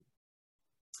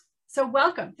So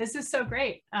welcome. This is so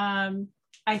great.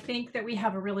 I think that we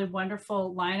have a really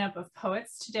wonderful lineup of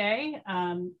poets today.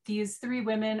 These three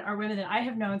women are women that I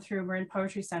have known through Marin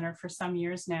Poetry Center for some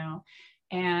years now.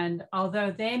 And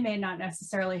although they may not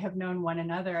necessarily have known one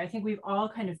another, I think we've all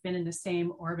kind of been in the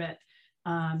same orbit.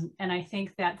 And I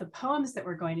think that the poems that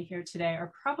we're going to hear today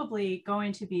are probably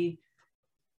going to be,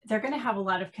 they're going to have a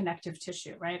lot of connective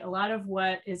tissue, right? A lot of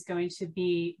what is going to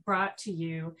be brought to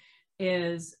you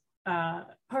is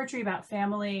poetry about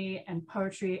family and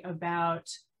poetry about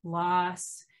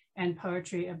loss and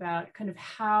poetry about kind of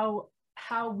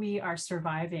how we are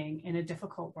surviving in a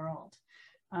difficult world,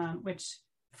 which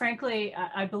frankly,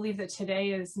 I believe that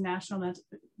today is National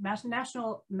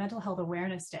Mental Health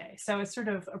Awareness Day. So it's sort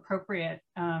of appropriate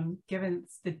given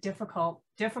the difficult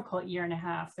year and a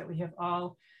half that we have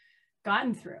all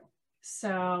gotten through.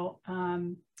 So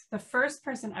the first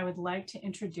person I would like to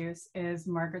introduce is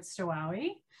Margaret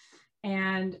STAWOWY.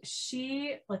 And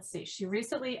she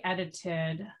recently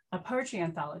edited a poetry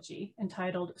anthology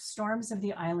entitled Storms of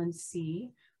the Island Sea,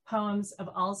 Poems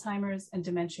of Alzheimer's and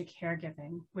Dementia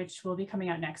Caregiving, which will be coming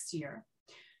out next year.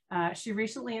 She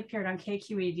recently appeared on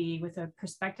KQED with a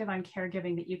perspective on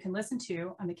caregiving that you can listen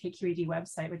to on the KQED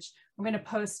website, which I'm going to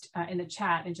post in the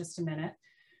chat in just a minute.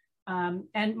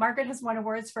 And Margaret has won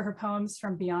awards for her poems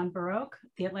from Beyond Baroque,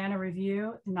 the Atlanta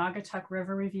Review, the Naugatuck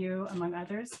River Review, among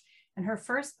others. And her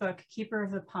first book, Keeper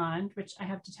of the Pond, which I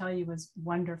have to tell you was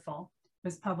wonderful,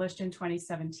 was published in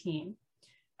 2017.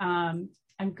 I'm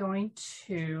going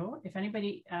to, if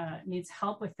anybody needs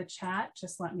help with the chat,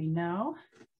 just let me know.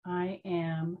 I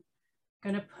am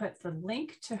going to put the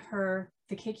link to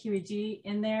the KQED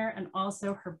in there and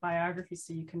also her biography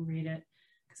so you can read it,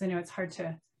 because I know it's hard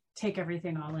to take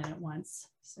everything all in at once.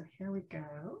 So here we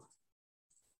go.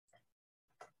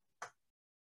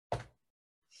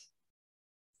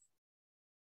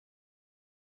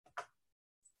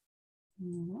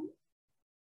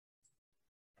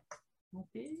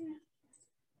 Okay,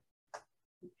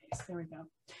 so there we go.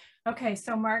 Okay,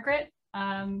 so Margaret,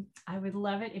 I would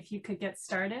love it if you could get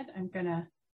started. I'm gonna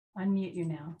unmute you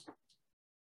now.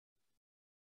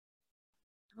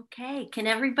 Okay, can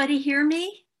everybody hear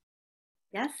me?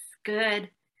 Yes,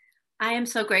 good. I am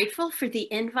so grateful for the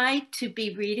invite to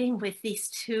be reading with these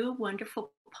two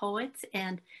wonderful poets,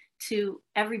 and to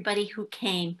everybody who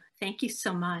came. Thank you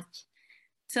so much.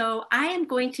 So I am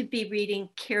going to be reading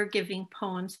caregiving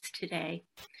poems today.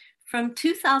 From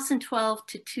 2012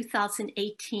 to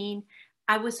 2018,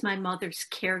 I was my mother's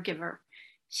caregiver.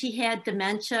 She had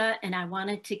dementia and I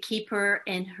wanted to keep her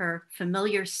in her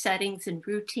familiar settings and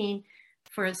routine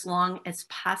for as long as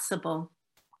possible.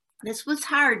 This was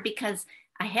hard because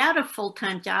I had a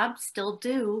full-time job, still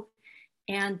do.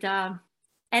 And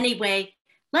anyway,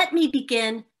 let me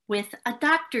begin with a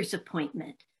doctor's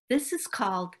appointment. This is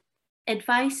called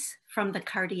Advice from the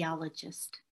Cardiologist.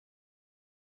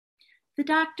 The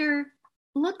doctor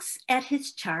looks at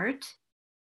his chart,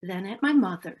 then at my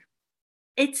mother.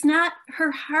 It's not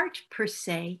her heart per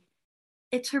se,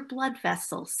 it's her blood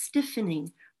vessels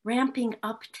stiffening, ramping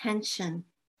up tension.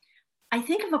 I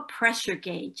think of a pressure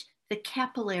gauge, the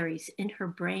capillaries in her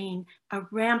brain, a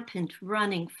rampant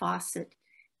running faucet,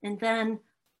 and then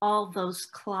all those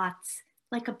clots,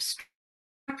 like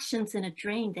obstructions in a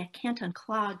drain that can't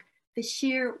unclog. The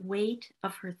sheer weight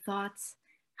of her thoughts,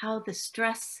 how the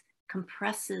stress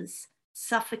compresses,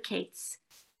 suffocates,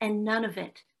 and none of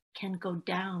it can go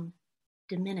down,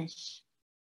 diminish.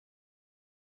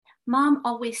 Mom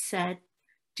always said,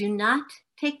 do not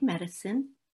take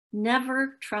medicine,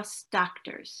 never trust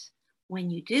doctors. When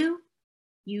you do,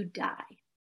 you die.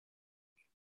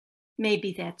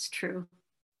 Maybe that's true.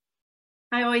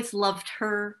 I always loved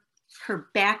her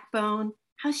backbone,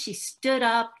 how she stood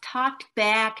up, talked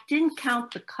back, didn't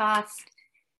count the cost.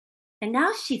 And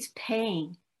now she's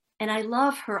paying. And I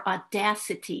love her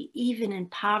audacity, even in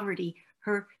poverty,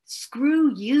 her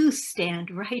screw you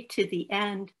stand right to the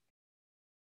end.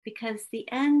 Because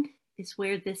the end is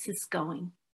where this is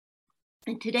going.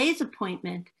 And today's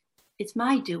appointment is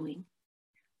my doing.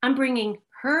 I'm bringing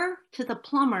her to the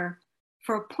plumber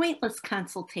for a pointless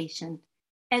consultation,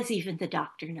 as even the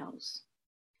doctor knows.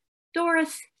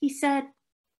 Doris, he said,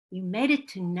 you made it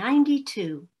to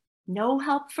 92, no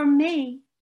help from me.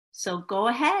 So go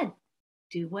ahead,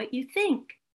 do what you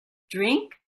think.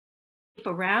 Drink, sleep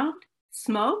around,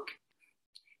 smoke.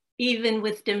 Even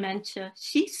with dementia,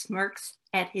 she smirks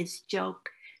at his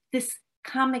joke, this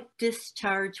comic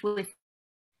discharge with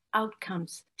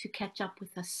outcomes to catch up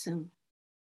with us soon.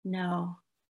 No,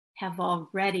 have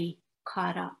already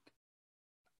caught up.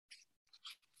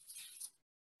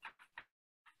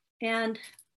 And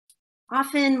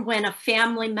Often when a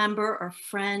family member or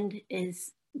friend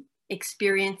is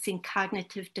experiencing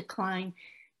cognitive decline,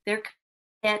 they're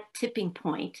at tipping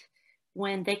point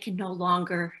when they can no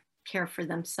longer care for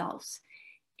themselves.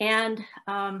 And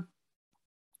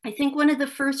I think one of the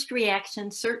first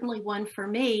reactions, certainly one for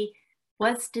me,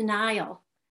 was denial,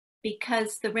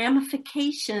 because the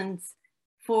ramifications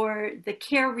for the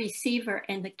care receiver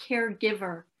and the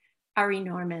caregiver are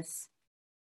enormous.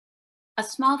 A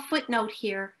small footnote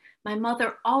here, my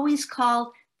mother always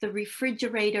called the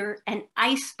refrigerator an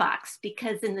icebox,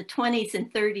 because in the 20s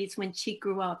and 30s when she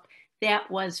grew up,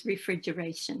 that was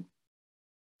refrigeration.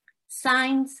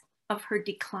 Signs of her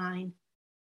decline.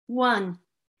 1,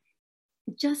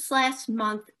 just last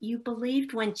month, you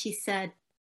believed when she said,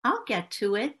 "I'll get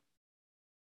to it."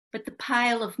 But the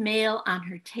pile of mail on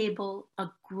her table, a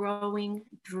growing,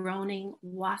 droning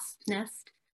wasp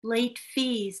nest, late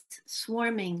fees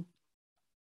swarming.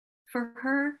 For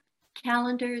her,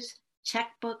 calendars,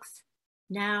 checkbooks,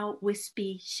 now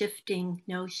wispy, shifting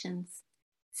notions,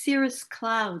 cirrus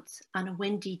clouds on a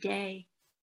windy day.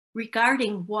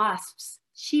 Regarding wasps,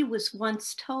 she was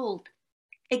once told,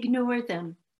 ignore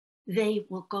them, they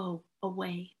will go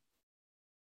away.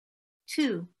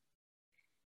 2,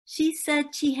 she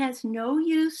said she has no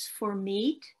use for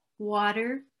meat,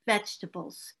 water,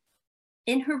 vegetables.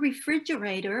 In her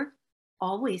refrigerator,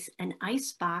 always an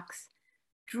icebox,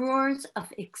 drawers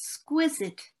of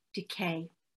exquisite decay,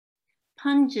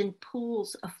 pungent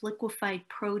pools of liquefied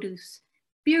produce,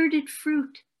 bearded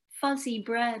fruit, fuzzy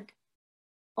bread.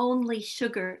 Only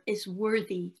sugar is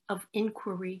worthy of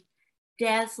inquiry,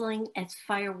 dazzling as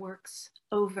fireworks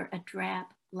over a drab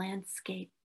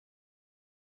landscape.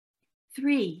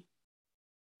 3,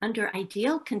 under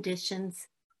ideal conditions,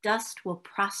 dust will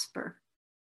prosper,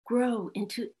 grow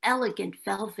into elegant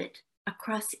velvet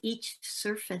across each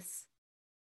surface.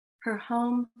 Her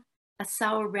home, a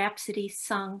sour rhapsody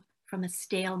sung from a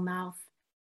stale mouth.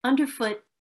 Underfoot,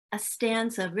 a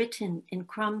stanza written in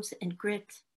crumbs and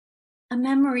grit. A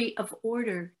memory of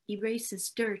order erases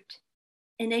dirt,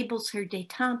 enables her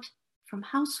détente from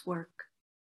housework.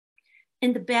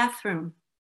 In the bathroom,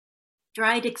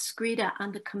 dried excreta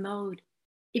on the commode,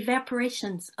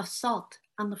 evaporations of salt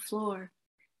on the floor.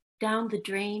 Down the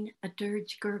drain, a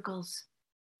dirge gurgles.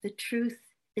 The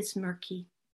truth is murky.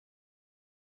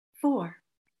 4,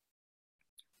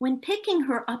 when picking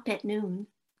her up at noon,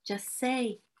 just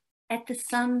say, at the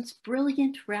sun's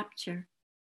brilliant rapture,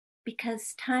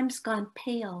 because time's gone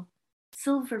pale,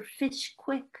 silver fish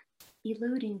quick,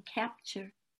 eluding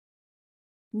capture.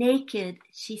 Naked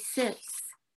she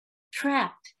sits,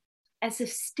 trapped as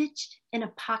if stitched in a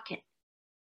pocket.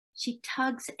 She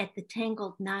tugs at the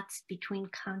tangled knots between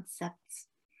concepts.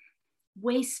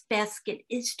 Wastebasket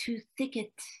is to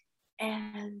thicket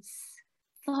as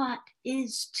thought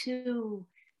is too.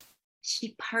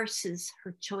 She parses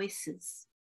her choices.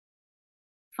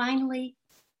 Finally,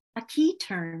 a key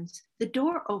turns, the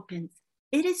door opens.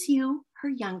 It is you, her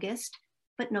youngest,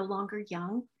 but no longer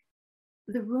young.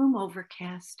 The room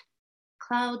overcast,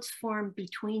 clouds form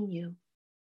between you.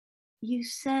 You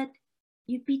said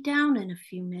you'd be down in a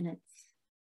few minutes.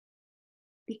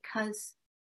 Because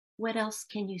what else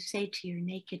can you say to your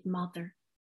naked mother?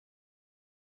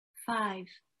 5,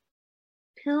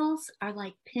 pills are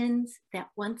like pins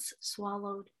that once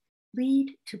swallowed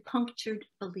lead to punctured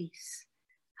beliefs.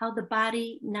 How the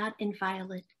body, not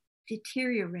inviolate,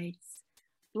 deteriorates.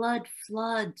 Blood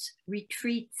floods,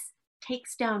 retreats,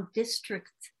 takes down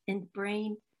districts in the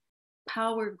brain.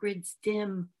 Power grids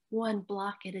dim, one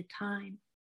block at a time.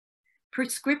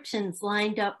 Prescriptions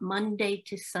lined up Monday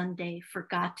to Sunday,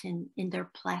 forgotten in their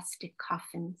plastic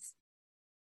coffins.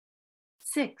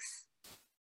 6,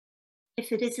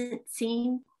 if it isn't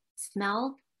seen,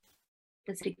 smelled,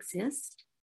 does it exist?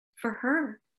 For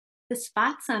her, the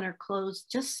spots on her clothes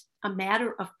just a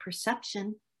matter of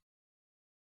perception.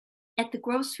 At the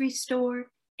grocery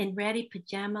store, in ratty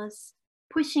pajamas,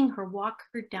 pushing her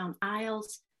walker down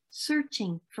aisles,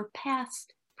 searching for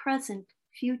past, present,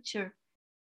 future.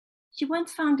 She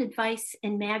once found advice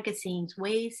in magazines,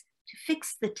 ways to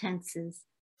fix the tenses,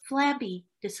 flabby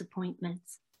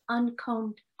disappointments,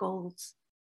 uncombed goals.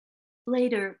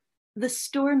 Later, the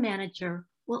store manager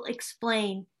will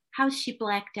explain how she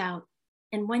blacked out,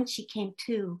 and when she came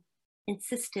to,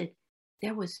 insisted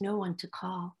there was no one to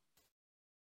call.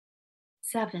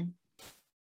 7,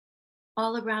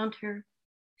 all around her,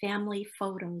 family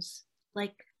photos,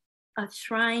 like a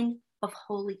shrine of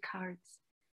holy cards,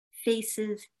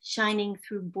 faces shining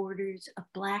through borders of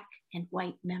black and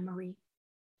white memory.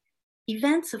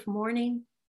 Events of mourning,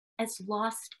 as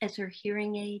lost as her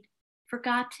hearing aid,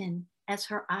 forgotten as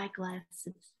her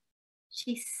eyeglasses.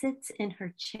 She sits in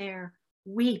her chair,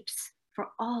 weeps for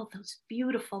all those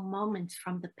beautiful moments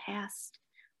from the past,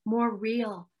 more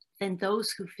real than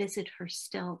those who visit her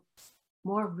still,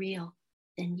 more real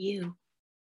than you.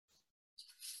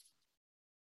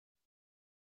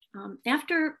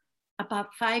 After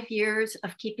about 5 years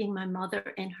of keeping my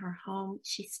mother in her home,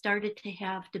 she started to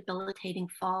have debilitating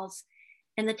falls.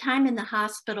 And the time in the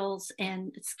hospitals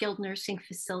and skilled nursing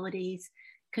facilities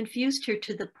confused her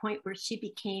to the point where she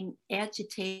became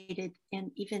agitated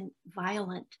and even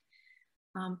violent.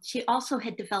 She also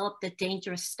had developed a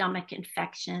dangerous stomach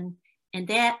infection, and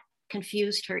that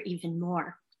confused her even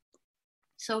more.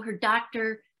 So her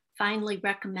doctor finally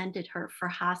recommended her for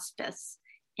hospice.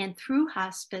 And through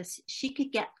hospice, she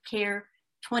could get care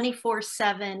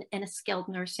 24/7 in a skilled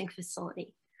nursing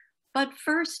facility. But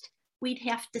first, we'd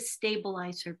have to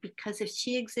stabilize her, because if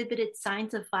she exhibited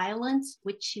signs of violence,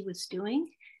 which she was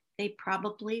doing, they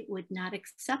probably would not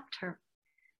accept her.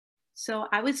 So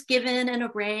I was given an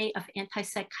array of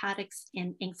antipsychotics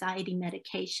and anxiety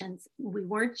medications. We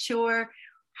weren't sure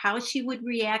how she would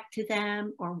react to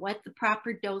them or what the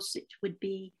proper dosage would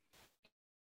be.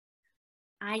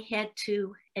 I had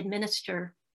to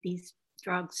administer these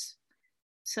drugs.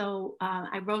 So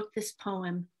I wrote this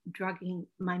poem, Drugging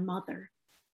My Mother.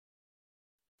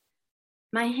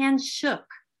 My hands shook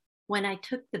when I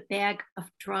took the bag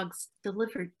of drugs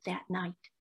delivered that night.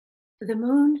 The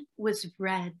moon was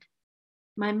red.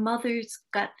 My mother's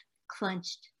gut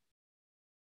clenched,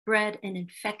 bred an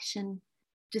infection,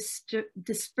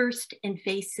 dispersed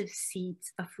invasive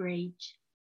seeds of rage.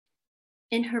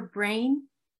 In her brain,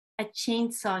 a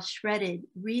chainsaw shredded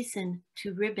reason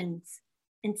to ribbons,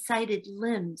 incited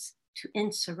limbs to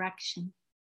insurrection.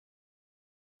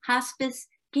 Hospice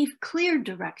gave clear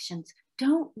directions.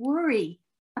 Don't worry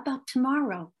about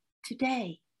tomorrow,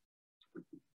 today.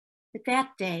 But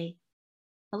that day,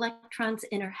 electrons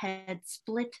in her head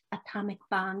split atomic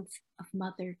bonds of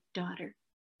mother-daughter.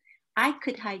 I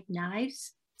could hide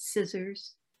knives,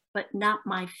 scissors, but not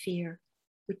my fear,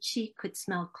 which she could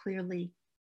smell clearly.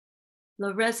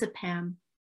 Lorazepam,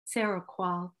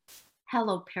 Seroquel,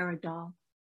 haloperidol.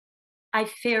 I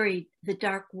ferried the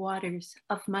dark waters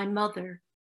of my mother,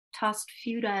 tossed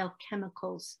futile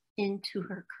chemicals into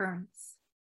her currents.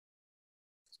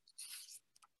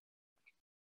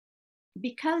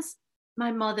 Because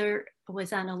my mother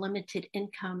was on a limited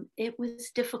income, it was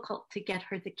difficult to get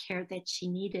her the care that she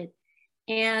needed.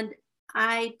 And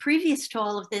previous to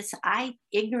all of this, I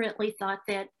ignorantly thought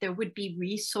that there would be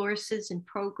resources and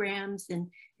programs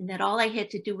and that all I had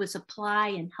to do was apply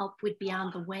and help would be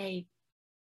on the way.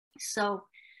 So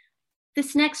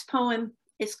this next poem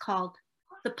is called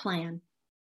The Plan.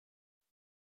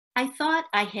 I thought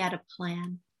I had a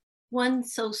plan, one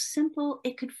so simple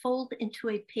it could fold into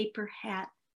a paper hat.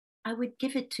 I would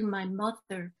give it to my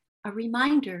mother, a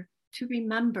reminder to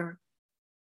remember.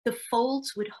 The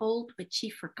folds would hold what she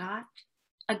forgot,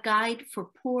 a guide for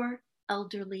poor,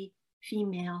 elderly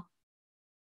female.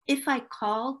 If I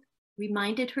called,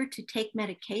 reminded her to take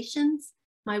medications,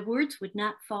 my words would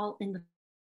not fall in the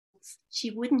folds. She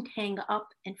wouldn't hang up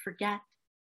and forget.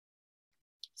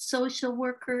 Social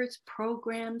workers,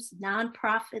 programs,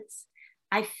 nonprofits,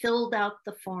 I filled out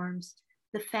the forms,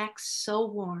 the facts so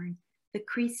worn, the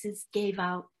creases gave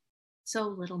out so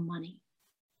little money.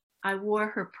 I wore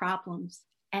her problems,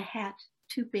 a hat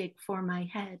too big for my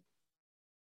head.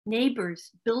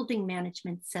 Neighbors, building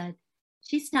management said,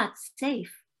 she's not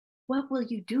safe. What will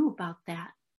you do about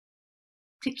that?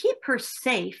 To keep her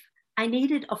safe, I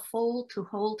needed a fold to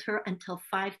hold her until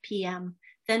 5 p.m.,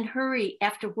 then hurry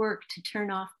after work to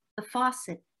turn off the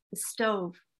faucet, the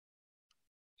stove.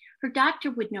 Her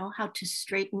doctor would know how to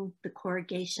straighten the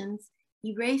corrugations,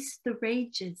 erase the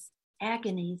rages,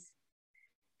 agonies.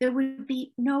 There would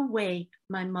be no way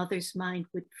my mother's mind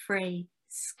would fray,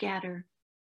 scatter.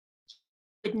 She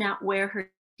would not wear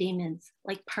her demons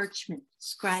like parchment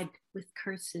scribed with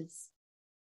curses.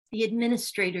 The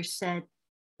administrator said,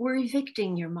 we're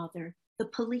evicting your mother. The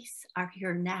police are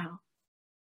here now.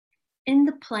 In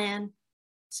the plan,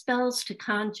 spells to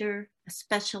conjure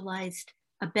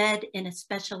a bed in a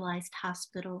specialized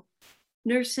hospital.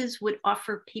 Nurses would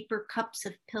offer paper cups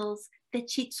of pills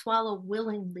that she'd swallow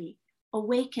willingly,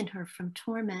 awaken her from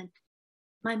torment.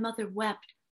 My mother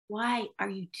wept, why are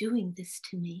you doing this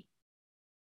to me?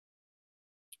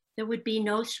 There would be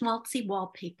no schmaltzy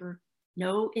wallpaper,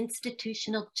 no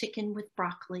institutional chicken with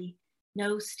broccoli,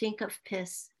 no stink of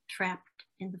piss trapped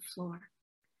in the floor.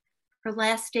 Her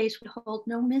last days would hold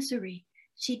no misery.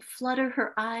 She'd flutter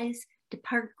her eyes,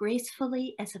 depart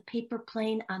gracefully as a paper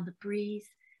plane on the breeze,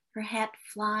 her hat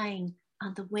flying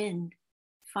on the wind,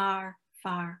 far,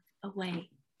 far away.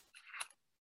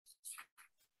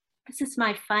 This is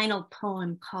my final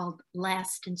poem called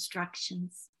Last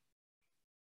Instructions.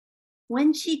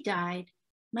 When she died,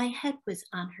 my head was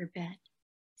on her bed,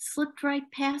 slipped right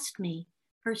past me,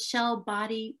 her shell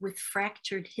body with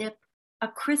fractured hip, a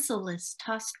chrysalis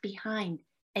tossed behind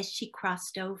as she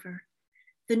crossed over.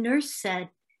 The nurse said,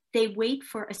 they wait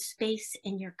for a space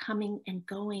in your coming and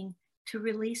going to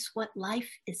release what life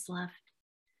is left.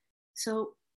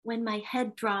 So when my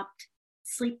head dropped,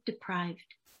 sleep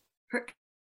deprived, her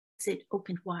exit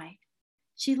opened wide.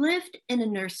 She lived in a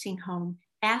nursing home,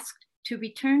 asked to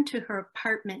return to her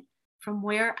apartment from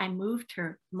where I moved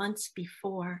her months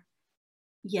before.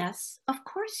 Yes, of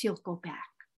course you'll go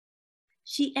back.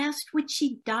 She asked, would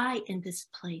she die in this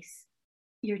place?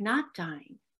 You're not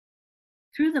dying.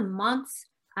 Through the months,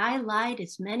 I lied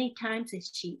as many times as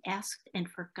she asked and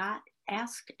forgot,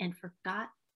 asked and forgot.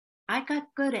 I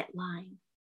got good at lying,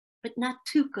 but not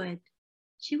too good.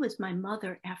 She was my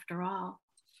mother after all.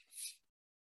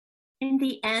 In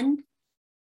the end,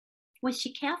 was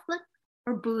she Catholic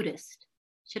or Buddhist?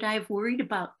 Should I have worried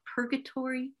about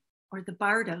purgatory or the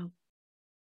bardo?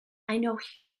 I know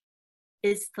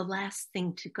is the last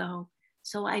thing to go,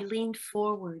 so I leaned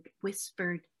forward,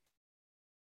 whispered,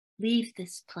 leave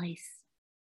this place.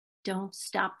 Don't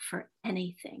stop for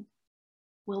anything.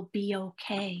 We'll be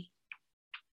okay.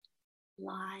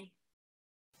 Lie.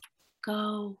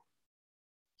 Go.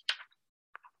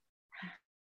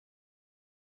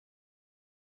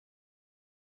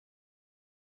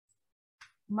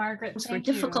 Margaret, Those thank were you.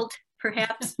 difficult,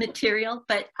 perhaps, material,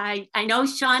 but I know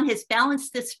Sean has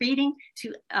balanced this reading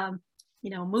to,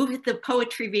 move the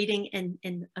poetry reading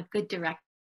in a good direction.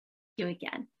 You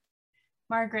again.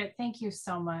 Margaret, thank you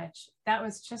so much. That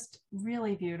was just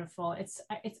really beautiful.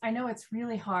 I know it's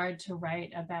really hard to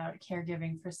write about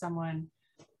caregiving for someone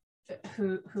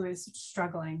who is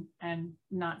struggling and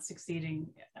not succeeding.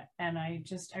 And I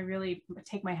really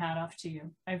take my hat off to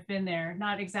you. I've been there,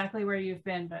 not exactly where you've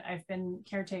been, but I've been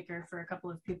caretaker for a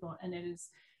couple of people, and it is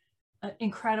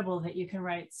incredible that you can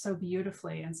write so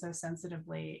beautifully and so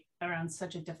sensitively around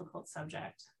such a difficult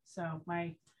subject. So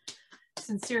my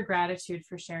sincere gratitude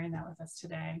for sharing that with us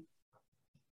today.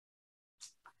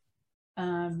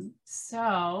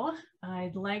 So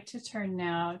I'd like to turn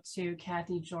now to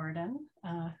KATHE Jordan,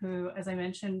 who, as I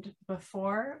mentioned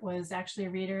before, was actually a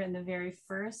reader in the very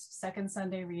first Second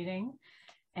Sunday reading.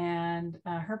 And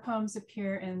her poems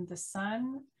appear in The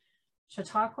Sun,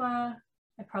 Chautauqua,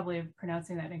 I probably am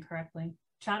pronouncing that incorrectly,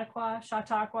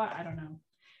 Chautauqua, I don't know,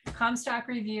 Comstock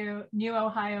Review, New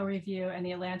Ohio Review, and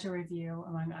the Atlanta Review,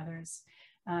 among others.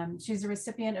 She's a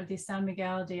recipient of the San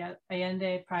Miguel de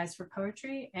Allende Prize for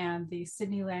Poetry and the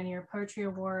Sidney Lanier Poetry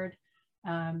Award.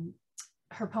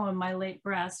 Her poem, My Late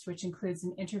Breast, which includes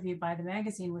an interview by the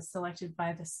magazine, was selected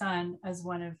by The Sun as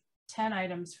one of 10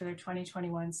 items for their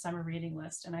 2021 summer reading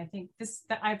list. And I think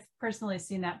I've personally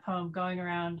seen that poem going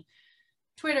around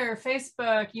Twitter,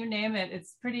 Facebook, you name it.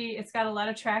 It's got a lot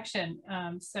of traction.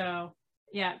 So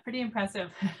yeah, pretty impressive.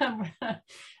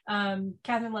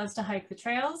 KATHRYN loves to hike the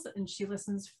trails, and she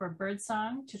listens for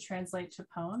birdsong to translate to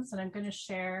poems. And I'm going to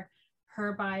share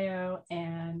her bio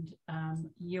and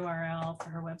URL for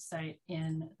her website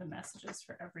in the messages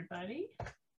for everybody,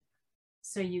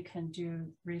 so you can do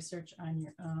research on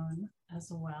your own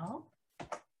as well.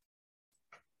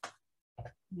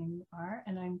 There you are,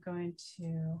 and I'm going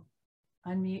to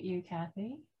unmute you,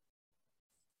 KATHE.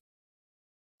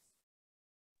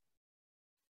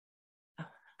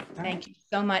 Thank you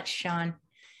so much, Sean.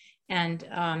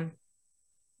 And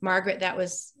Margaret, that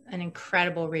was an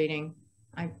incredible reading.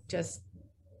 I just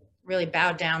really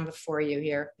bowed down before you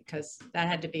here, because that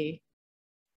had to be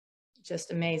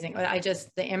just amazing.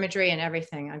 The imagery and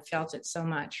everything, I felt it so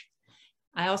much.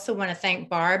 I also want to thank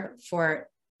Barb for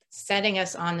setting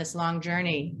us on this long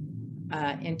journey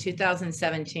in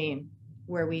 2017,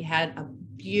 where we had a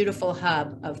beautiful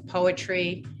hub of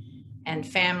poetry and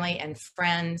family and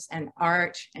friends and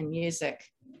art and music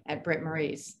at Britt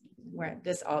Marie's, where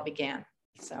this all began.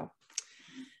 So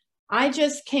I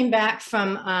just came back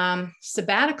from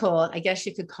sabbatical, I guess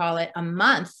you could call it, a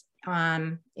month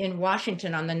in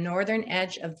Washington on the northern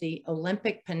edge of the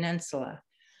Olympic Peninsula,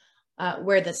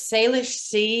 where the Salish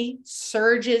Sea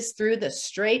surges through the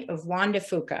Strait of Juan de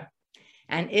Fuca.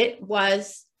 And it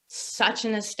was such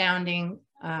an astounding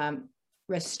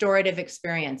restorative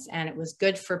experience, and it was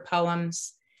good for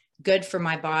poems, good for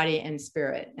my body and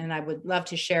spirit. And I would love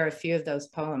to share a few of those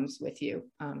poems with you.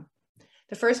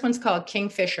 The first one's called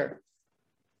Kingfisher.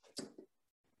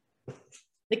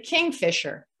 The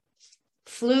kingfisher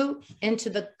flew into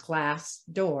the glass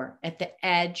door at the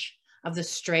edge of the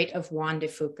Strait of Juan de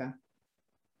Fuca.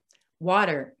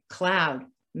 Water, cloud,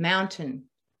 mountain,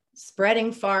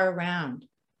 spreading far around.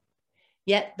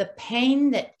 Yet the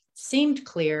pain that seemed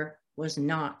clear was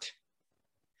not.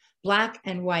 Black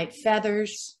and white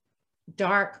feathers,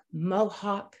 dark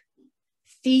mohawk,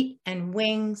 feet and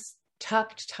wings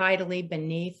tucked tidily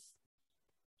beneath.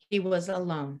 He was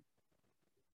alone.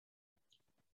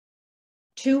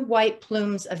 2 white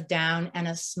plumes of down and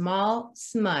a small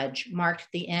smudge marked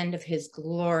the end of his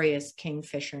glorious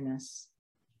kingfisherness.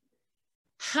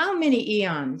 How many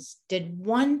eons did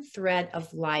one thread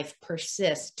of life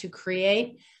persist to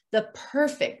create the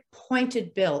perfect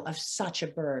pointed bill of such a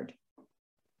bird?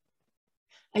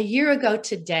 A year ago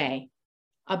today,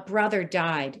 a brother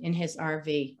died in his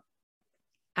RV.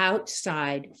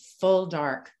 Outside, full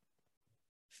dark,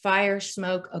 fire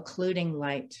smoke occluding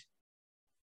light.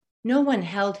 No one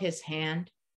held his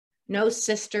hand, no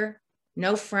sister,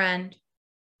 no friend.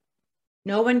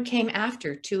 No one came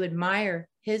after to admire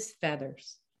his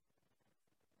feathers.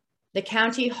 The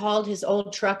county hauled his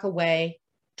old truck away,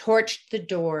 torched the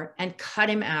door, and cut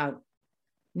him out,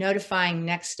 notifying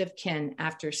next of kin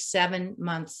after 7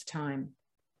 months' time.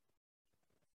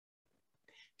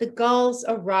 The gulls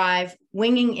arrive,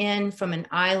 winging in from an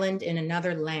island in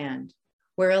another land,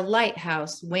 where a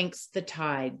lighthouse winks the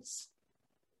tides.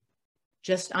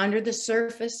 Just under the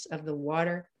surface of the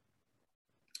water,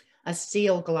 a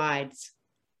seal glides,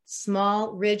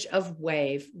 small ridge of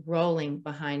wave rolling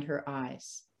behind her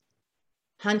eyes.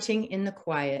 Hunting in the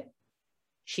quiet,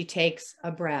 she takes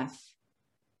a breath,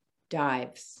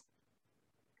 dives.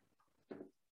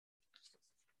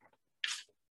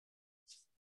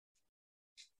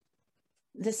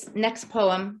 This next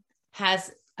poem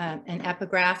has an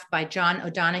epigraph by John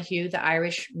O'Donohue, the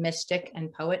Irish mystic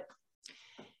and poet.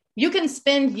 You can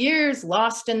spend years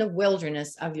lost in the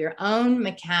wilderness of your own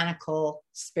mechanical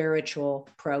spiritual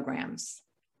programs.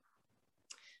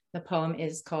 The poem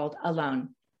is called Alone.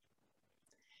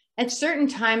 At certain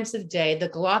times of day, the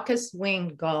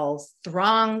glaucous-winged gulls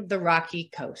throng the rocky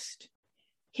coast.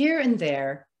 Here and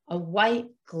there, a white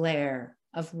glare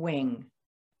of wing,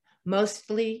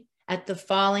 mostly at the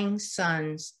falling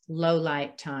sun's low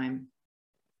light time.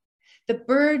 The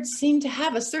birds seem to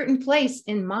have a certain place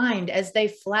in mind as they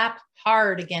flap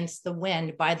hard against the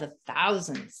wind by the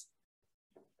thousands.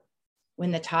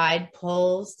 When the tide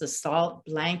pulls the salt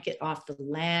blanket off the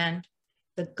land,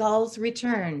 the gulls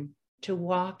return to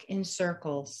walk in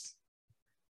circles,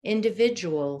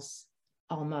 individuals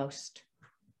almost,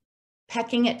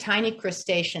 pecking at tiny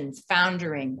crustaceans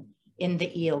foundering in the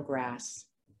eelgrass.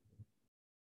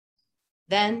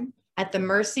 Then, at the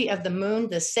mercy of the moon,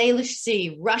 the Salish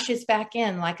Sea rushes back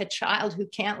in like a child who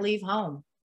can't leave home.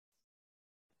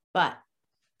 But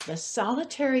the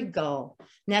solitary gull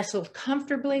nestled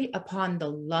comfortably upon the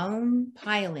lone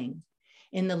piling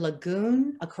in the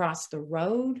lagoon across the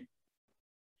road,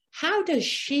 how does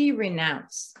she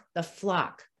renounce the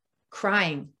flock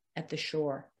crying at the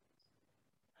shore?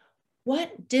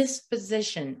 What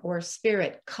disposition or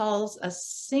spirit calls a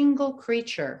single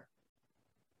creature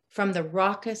from the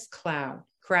raucous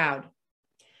crowd,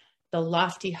 the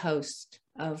lofty host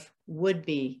of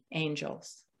would-be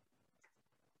angels?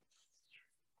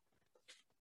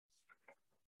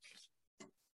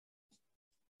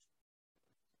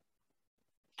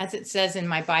 As it says in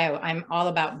my bio, I'm all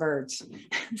about birds.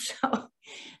 So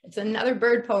it's another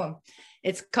bird poem.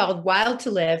 It's called Wild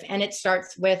to Live, and it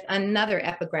starts with another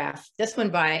epigraph, this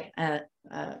one by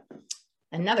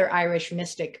another Irish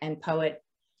mystic and poet,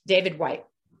 David Whyte.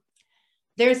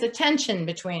 There's a tension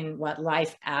between what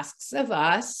life asks of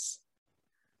us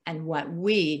and what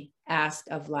we ask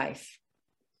of life.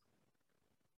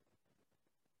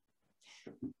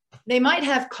 They might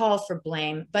have call for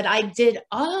blame, but I did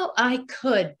all I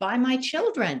could by my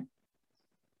children.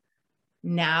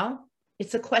 Now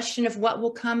it's a question of what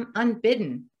will come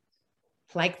unbidden,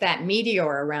 like that meteor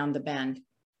around the bend,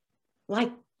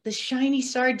 like the shiny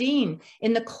sardine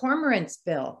in the cormorant's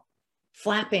bill,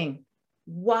 flapping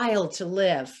wild to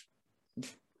live,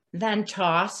 then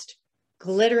tossed,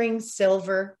 glittering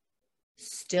silver,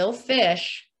 still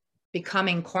fish,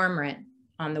 becoming cormorant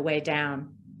on the way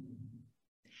down.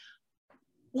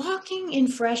 Walking in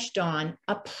fresh dawn,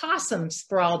 a possum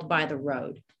sprawled by the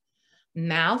road,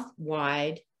 mouth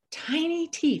wide, tiny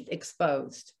teeth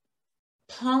exposed,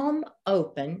 palm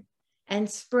open and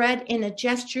spread in a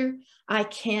gesture I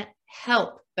can't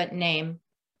help but name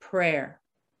prayer.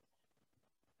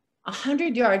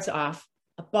 100 yards off,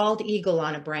 a bald eagle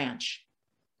on a branch,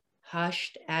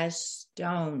 hushed as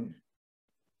stone,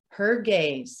 her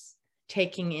gaze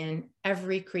taking in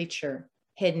every creature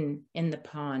hidden in the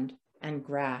pond and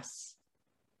grass.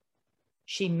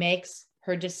 She makes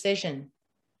her decision,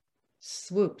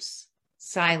 swoops,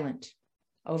 silent,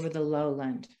 over the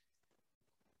lowland.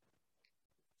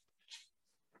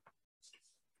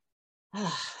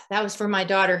 That was for my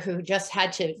daughter who just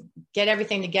had to get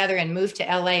everything together and move to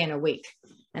LA in a week,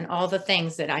 and all the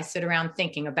things that I sit around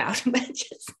thinking about.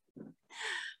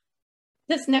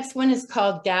 This next one is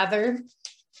called Gather,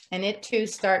 and it too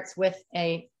starts with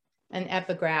an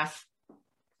epigraph.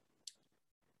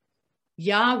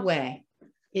 Yahweh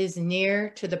is near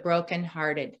to the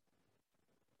brokenhearted.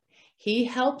 He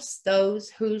helps those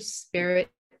whose spirit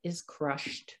is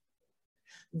crushed.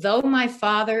 Though my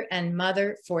father and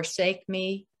mother forsake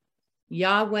me,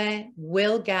 Yahweh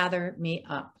will gather me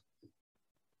up.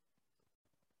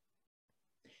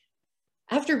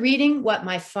 After reading what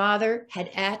my father had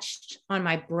etched on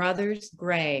my brother's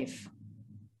grave,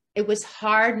 it was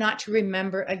hard not to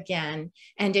remember again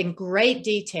and in great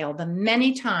detail the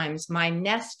many times my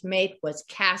nest mate was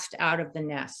cast out of the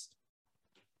nest.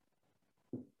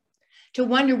 To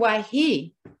wonder why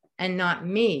he and not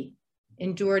me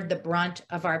endured the brunt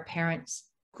of our parents'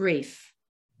 grief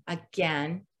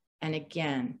again and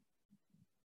again.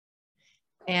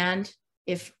 And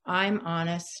if I'm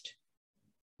honest,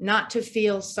 not to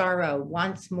feel sorrow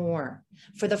once more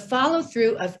for the follow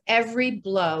through of every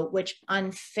blow which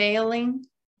unfailing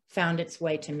found its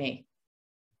way to me.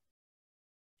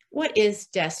 What is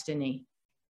destiny?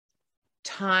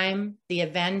 Time, the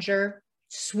avenger,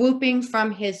 swooping from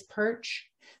his perch,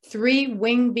 3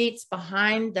 wing beats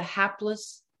behind the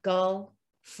hapless gull,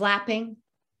 flapping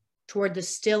toward the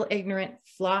still ignorant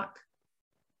flock,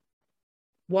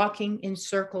 walking in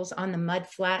circles on the mud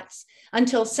flats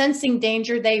until sensing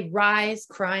danger, they rise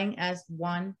crying as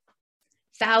one,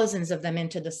 thousands of them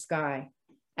into the sky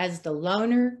as the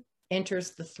loner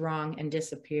enters the throng and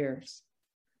disappears.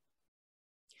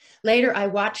 Later, I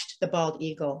watched the bald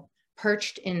eagle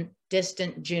perched in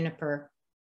distant juniper,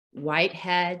 white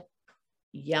head,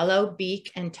 yellow beak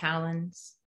and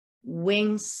talons,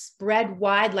 wings spread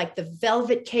wide like the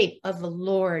velvet cape of the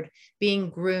Lord being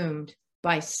groomed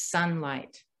by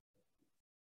sunlight.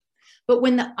 But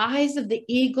when the eyes of the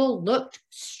eagle looked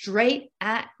straight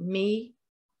at me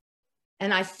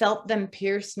and I felt them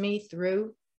pierce me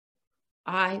through,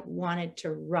 I wanted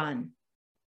to run.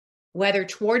 Whether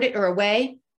toward it or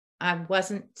away, I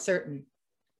wasn't certain.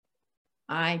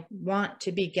 I want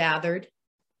to be gathered,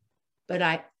 but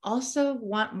I also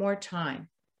want more time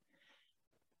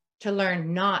to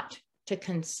learn not to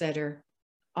consider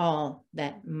all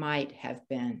that might have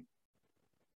been.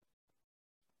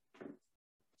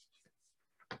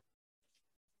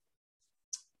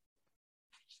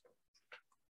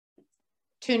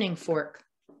 Tuning fork.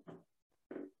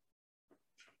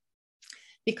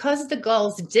 Because the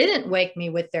gulls didn't wake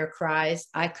me with their cries,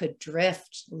 I could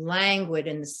drift languid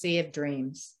in the sea of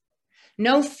dreams.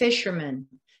 No fisherman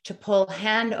to pull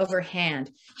hand over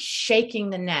hand, shaking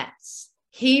the nets,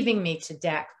 heaving me to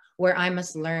deck where I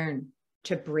must learn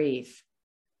to breathe.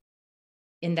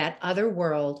 In that other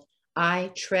world,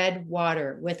 I tread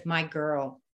water with my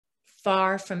girl,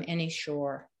 far from any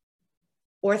shore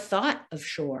or thought of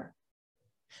shore.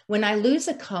 When I lose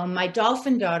a comb, my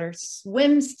dolphin daughter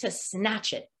swims to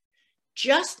snatch it,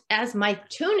 just as my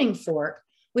tuning fork,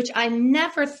 which I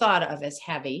never thought of as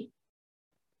heavy,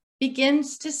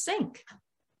 begins to sink.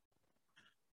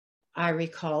 I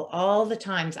recall all the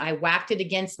times I whacked it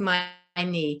against my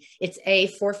knee, its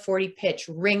A440 pitch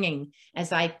ringing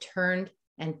as I turned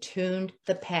and tuned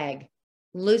the peg,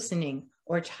 loosening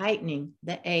or tightening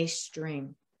the A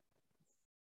string.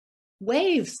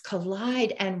 Waves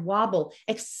collide and wobble,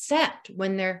 except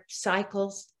when their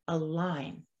cycles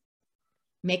align,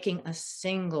 making a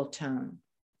single tone.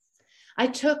 I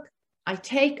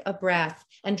take a breath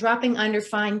and dropping under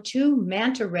find 2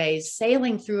 manta rays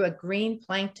sailing through a green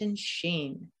plankton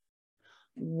sheen.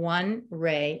 One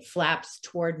ray flaps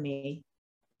toward me,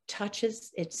 touches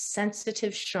its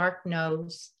sensitive shark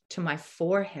nose to my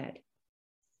forehead.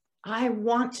 I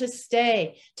want to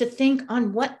stay, to think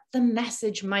on what the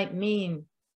message might mean.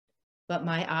 But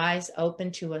my eyes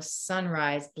open to a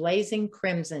sunrise blazing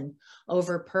crimson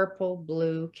over purple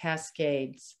blue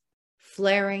cascades,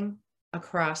 flaring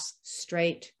across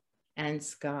strait and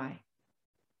sky.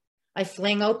 I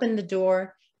fling open the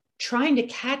door, trying to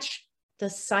catch the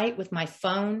sight with my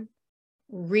phone,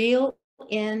 reel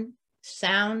in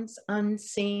sounds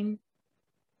unseen,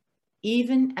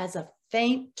 even as a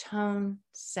faint tone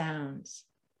sounds.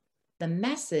 The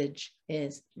message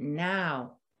is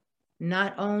now,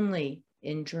 not only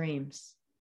in dreams.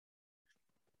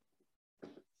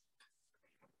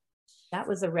 That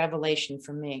was a revelation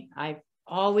for me. I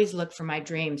always look for my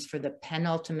dreams for the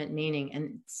penultimate meaning,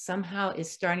 and somehow is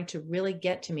starting to really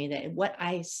get to me that what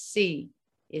I see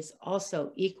is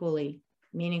also equally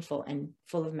meaningful and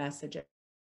full of messages.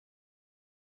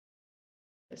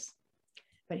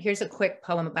 But here's a quick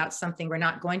poem about something we're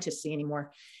not going to see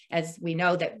anymore. As we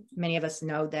know that many of us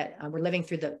know that we're living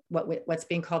through what's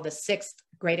being called the sixth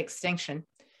great extinction.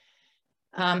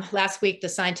 Last week, the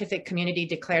scientific community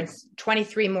declared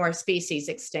 23 more species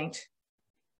extinct.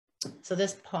 So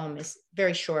this poem is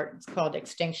very short. It's called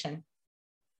Extinction.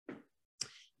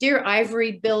 Dear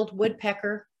ivory-billed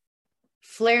woodpecker,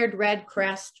 flared red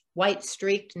crest, white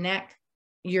streaked neck,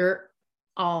 you're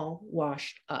all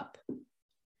washed up.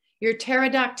 Your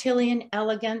pterodactylian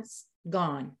elegance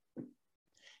gone.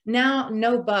 Now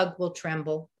no bug will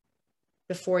tremble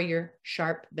before your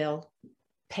sharp bill,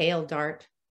 pale dart,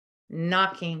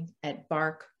 knocking at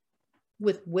bark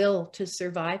with will to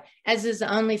survive, as is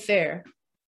only fair.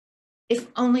 If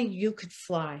only you could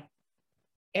fly,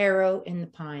 arrow in the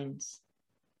pines,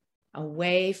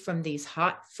 away from these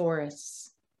hot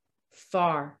forests,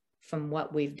 far from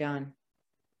what we've done.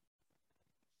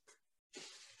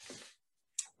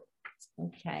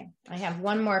 Okay, I have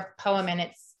one more poem and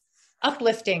it's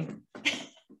uplifting,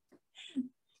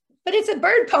 but it's a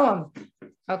bird poem.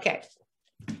 Okay,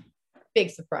 big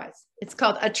surprise. It's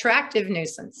called Attractive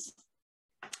Nuisance.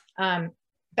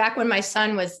 Back when my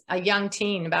son was a young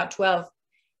teen, about 12,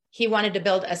 he wanted to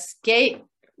build a skate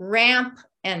ramp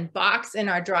and box in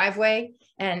our driveway.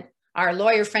 And our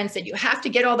lawyer friend said, you have to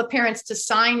get all the parents to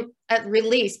sign a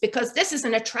release because this is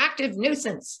an attractive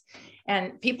nuisance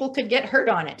and people could get hurt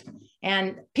on it.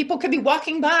 And people could be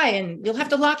walking by and you'll have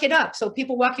to lock it up. So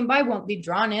people walking by won't be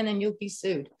drawn in and you'll be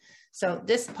sued. So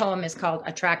this poem is called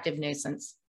Attractive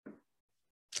Nuisance.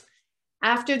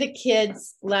 After the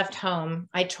kids left home,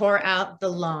 I tore out the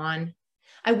lawn.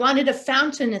 I wanted a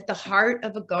fountain at the heart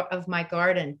of my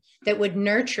garden that would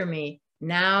nurture me,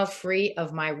 now free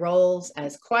of my roles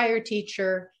as choir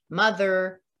teacher,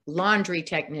 mother, laundry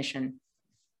technician.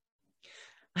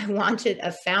 I wanted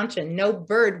a fountain no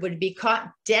bird would be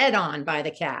caught dead on by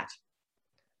the cat,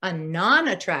 a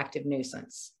non-attractive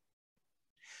nuisance.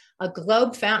 A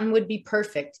globe fountain would be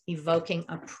perfect, evoking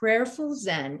a prayerful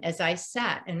zen as I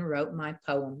sat and wrote my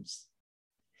poems.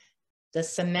 The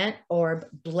cement orb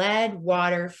bled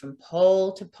water from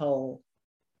pole to pole.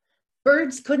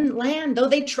 Birds couldn't land, though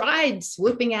they tried,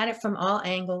 swooping at it from all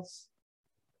angles.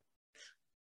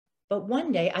 But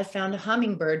one day I found a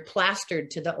hummingbird plastered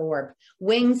to the orb,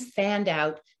 wings fanned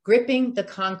out, gripping the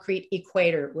concrete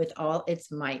equator with all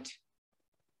its might.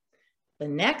 The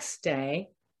next day,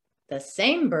 the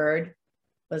same bird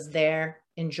was there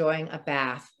enjoying a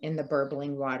bath in the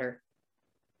burbling water.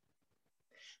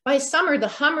 By summer, the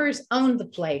hummers owned the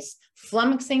place,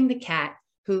 flummoxing the cat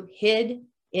who hid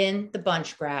in the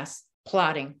bunch grass,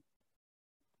 plotting.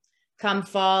 Come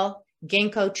fall,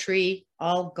 ginkgo tree,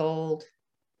 all gold.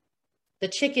 The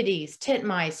chickadees,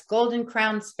 titmice,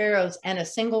 golden-crowned sparrows, and a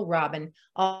single robin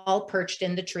all perched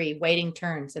in the tree, waiting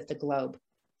turns at the globe.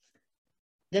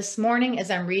 This morning,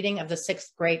 as I'm reading of the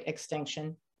sixth great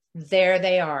extinction, there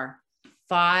they are,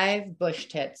 5 bush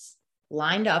tits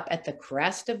lined up at the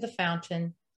crest of the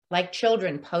fountain, like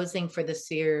children posing for the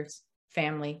Sears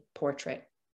family portrait.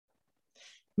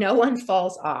 No one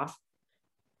falls off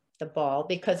the ball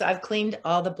because I've cleaned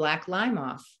all the black lime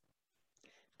off.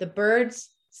 The birds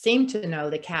seem to know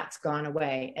the cat's gone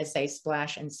away as they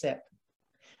splash and sip.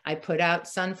 I put out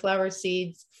sunflower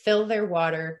seeds, fill their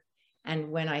water,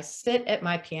 and when I sit at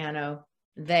my piano,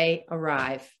 they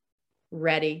arrive,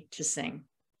 ready to sing.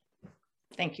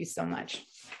 Thank you so much.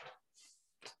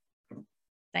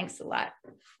 Thanks a lot.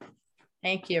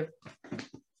 Thank you.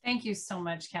 Thank you so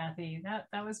much, Kathy.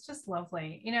 That was just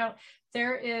lovely. You know,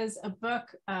 there is a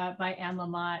book by Anne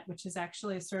Lamott, which is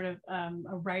actually sort of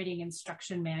a writing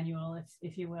instruction manual,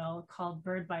 if you will, called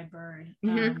Bird by Bird.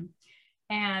 Mm-hmm.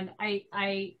 And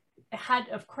I had,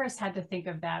 of course, had to think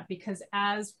of that because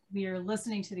as we are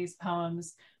listening to these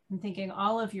poems, I'm thinking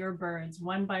all of your birds,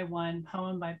 one by one,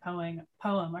 poem by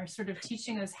poem, are sort of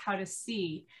teaching us how to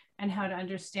see and how to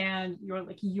understand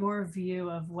your view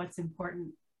of what's important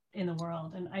in the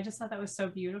world. And I just thought that was so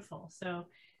beautiful. So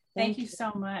thank you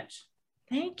so much.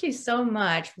 Thank you so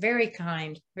much. Very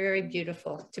kind, very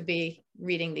beautiful to be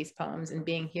reading these poems and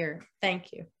being here.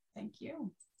 Thank you. Thank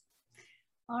you.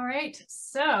 All right,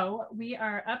 so we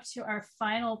are up to our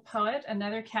final poet,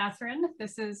 another Kathryn.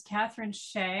 This is KATHRYN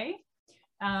SHEA.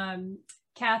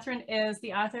 KATHRYN is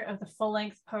the author of the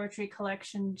full-length poetry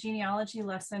collection Genealogy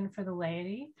Lesson for the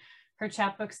Laity. Her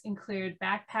chapbooks include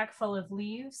Backpack Full of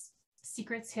Leaves,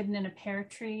 Secrets Hidden in a Pear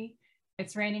Tree,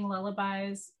 It's Raining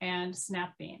Lullabies, and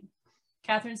Snapbean.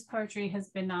 KATHRYN's poetry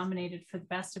has been nominated for the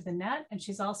Best of the Net, and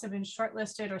she's also been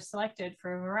shortlisted or selected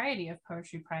for a variety of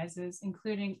poetry prizes,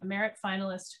 including a merit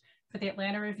finalist for the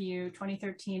Atlanta Review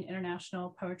 2013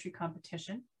 International Poetry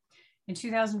Competition. In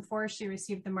 2004, she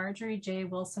received the Marjorie J.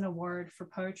 Wilson Award for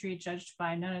poetry judged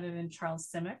by none other than Charles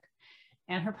Simic.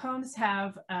 And her poems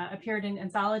have appeared in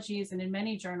anthologies and in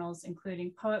many journals,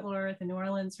 including Poet Lore, the New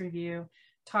Orleans Review,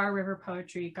 Tar River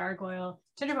Poetry, Gargoyle,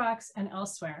 Tinderbox, and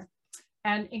elsewhere.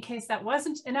 And in case that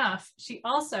wasn't enough, she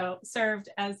also served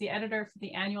as the editor for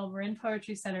the annual Marin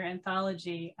Poetry Center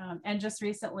anthology, and just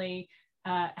recently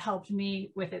helped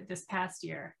me with it this past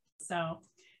year. So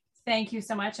thank you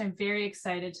so much. I'm very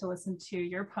excited to listen to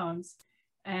your poems.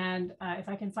 And if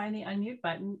I can find the unmute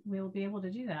button, we'll be able to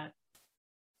do that.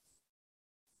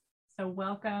 So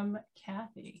welcome,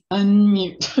 Kathe.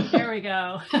 Unmute. There we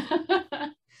go.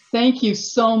 Thank you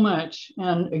so much.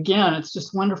 And again, it's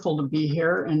just wonderful to be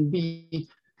here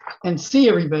and see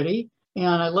everybody. And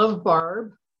I love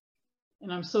Barb.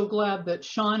 And I'm so glad that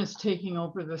Sean is taking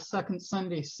over the second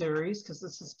Sunday series, because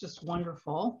this is just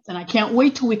wonderful. And I can't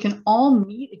wait till we can all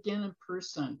meet again in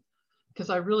person,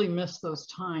 because I really miss those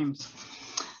times.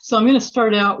 So I'm going to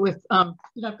start out with, I'm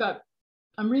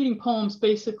reading poems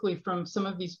basically from some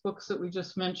of these books that we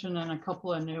just mentioned and a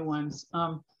couple of new ones.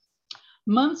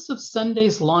 Months of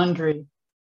Sunday's Laundry.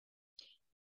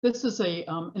 This is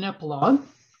an epilogue.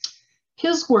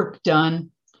 His work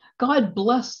done, God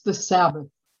blessed the Sabbath,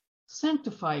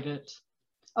 sanctified it,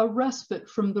 a respite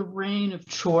from the rain of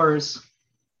chores.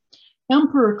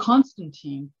 Emperor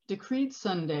Constantine decreed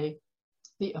Sunday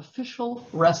the official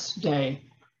rest day.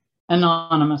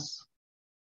 Anonymous.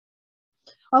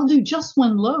 I'll do just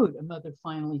one load, a mother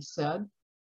finally said.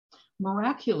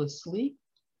 Miraculously,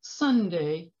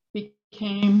 Sunday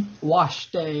became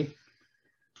wash day.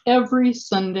 Every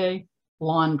Sunday,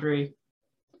 laundry.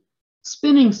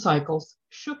 Spinning cycles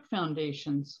shook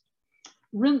foundations.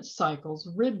 Rinse cycles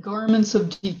rid garments of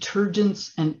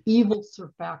detergents and evil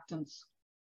surfactants.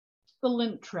 The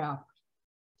lint trap.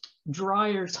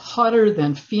 Dryers hotter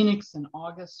than Phoenix in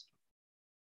August.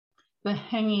 The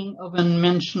hanging of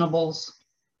unmentionables.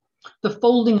 The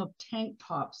folding of tank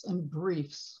tops and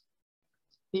briefs.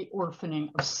 The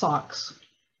orphaning of socks.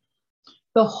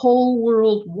 The whole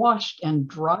world washed and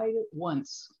dried at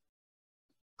once.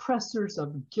 Pressers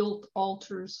of guilt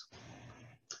altars.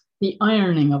 The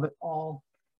ironing of it all.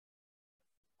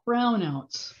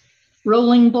 Brownouts,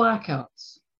 rolling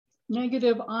blackouts,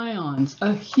 negative ions,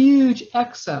 a huge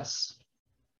excess.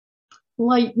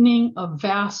 Lightning a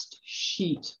vast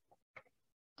sheet.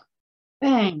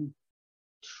 Bang,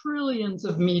 trillions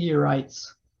of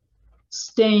meteorites.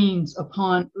 Stains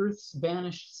upon Earth's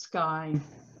vanished sky.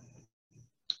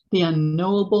 The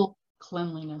unknowable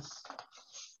cleanliness.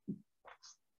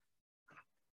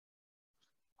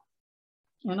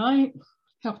 And I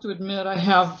have to admit, I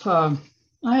have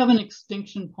an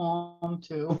extinction poem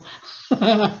too.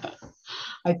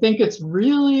 I think it's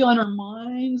really on our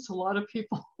minds. A lot of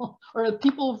people, or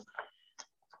people of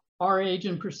our age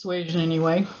and persuasion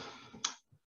anyway.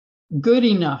 Good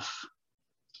enough.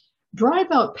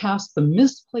 Drive out past the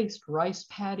misplaced rice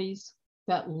paddies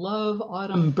that love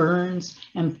autumn burns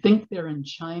and think they're in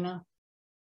China.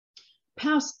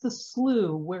 Past the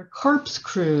slough where carps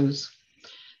cruise,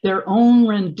 their own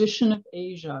rendition of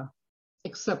Asia,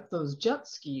 except those jet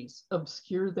skis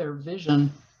obscure their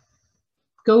vision.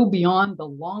 Go beyond the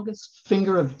longest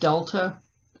finger of Delta,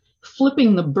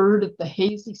 flipping the bird at the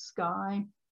hazy sky,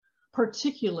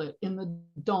 particulate in the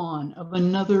dawn of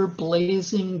another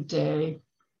blazing day.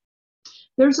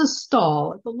 There's a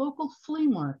stall at the local flea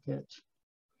market,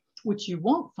 which you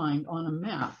won't find on a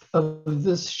map of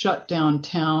this shut down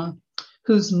town,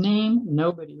 whose name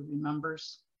nobody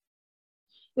remembers.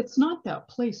 It's not that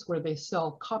place where they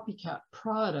sell copycat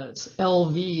Pradas,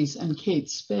 LVs, and Kate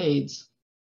Spades.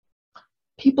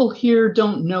 People here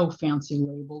don't know fancy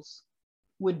labels,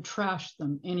 would trash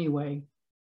them anyway.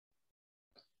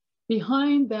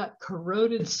 Behind that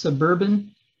corroded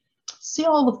Suburban, see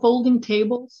all the folding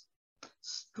tables,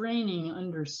 straining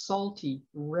under salty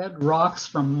red rocks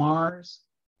from Mars,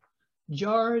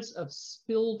 jars of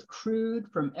spilled crude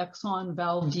from Exxon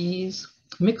Valdez,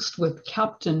 mixed with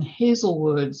Captain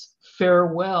Hazelwood's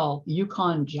farewell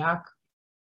Yukon Jack.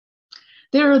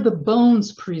 There are the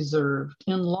bones preserved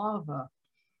in lava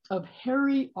of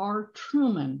Harry R.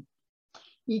 Truman,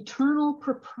 eternal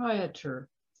proprietor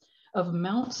of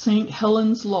Mount St.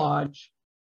 Helens Lodge,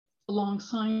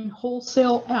 alongside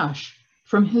wholesale ash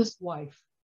from his wife,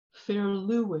 Fair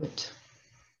Lewitt.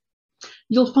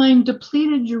 You'll find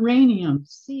depleted uranium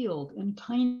sealed in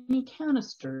tiny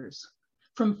canisters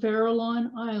from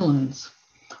Farallon Islands,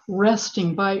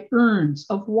 resting by urns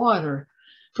of water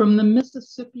from the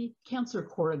Mississippi Cancer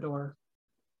Corridor,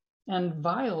 and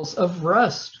vials of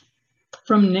rust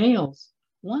from nails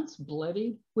once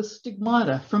bloodied with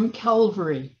stigmata from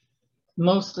Calvary,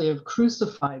 mostly of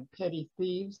crucified petty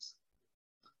thieves.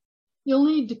 You'll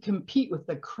need to compete with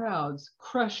the crowds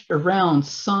crushed around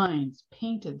signs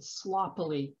painted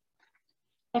sloppily,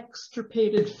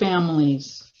 extirpated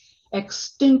families,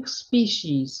 extinct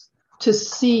species, to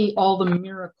see all the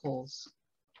miracles.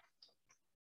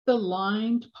 The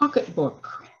lined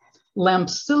pocketbook,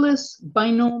 Lampsilis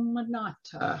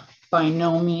binominata, by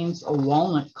no means a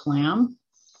walnut clam.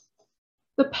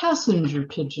 The passenger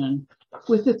pigeon,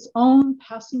 with its own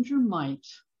passenger mite,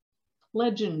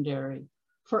 legendary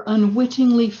for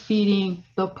unwittingly feeding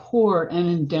the poor and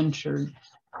indentured.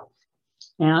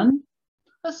 And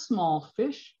a small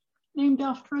fish named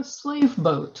after a slave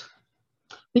boat,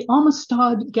 the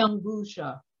Amistad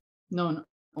gambusia, known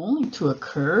only to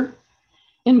occur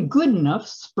in Goodenough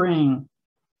Spring,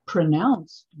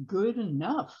 pronounced good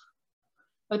enough,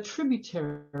 a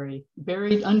tributary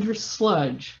buried under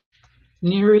sludge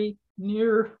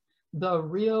near the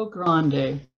Rio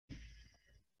Grande.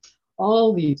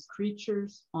 All these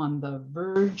creatures on the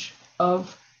verge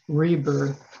of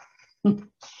rebirth. And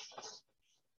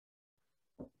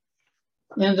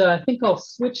I think I'll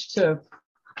switch to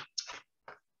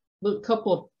a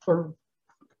couple, or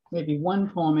maybe one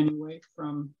poem anyway,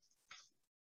 from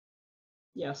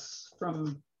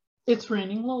It's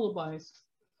Raining Lullabies.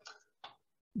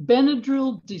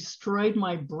 Benadryl destroyed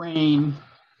my brain.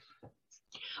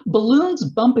 Balloons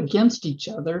bump against each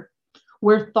other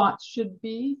where thoughts should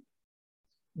be,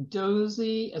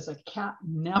 dozy as a cat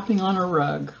napping on a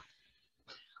rug.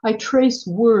 I trace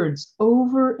words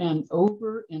over and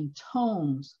over in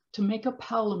tomes to make a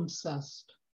palimpsest.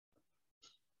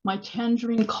 My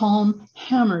tangerine calm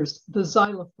hammers the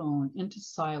xylophone into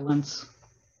silence.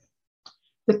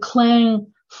 The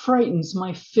clang frightens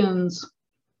my fins,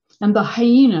 and the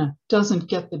hyena doesn't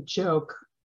get the joke.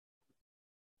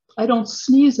 I don't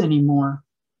sneeze anymore.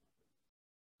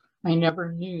 I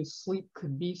never knew sleep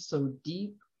could be so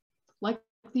deep, like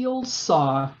the old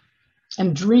saw,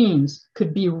 and dreams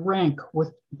could be rank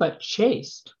but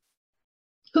chaste.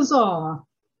 Huzzah!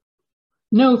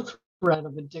 No threat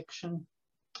of addiction,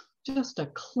 just a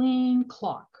clean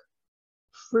clock,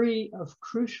 free of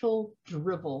crucial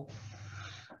drivel.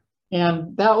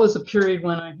 And that was a period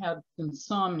when I had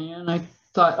insomnia, and I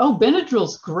thought, oh,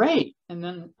 Benadryl's great. And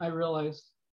then I realized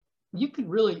you could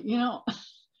really,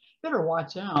 better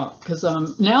watch out, because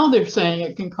now they're saying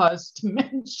it can cause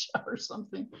dementia or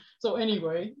something. So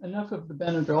anyway, enough of the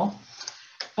Benadryl.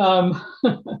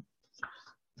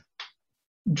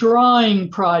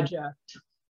 Drawing project.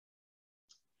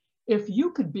 If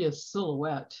you could be a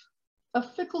silhouette, a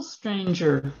fickle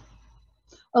stranger,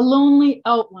 a lonely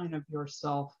outline of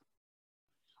yourself,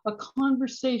 a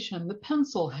conversation the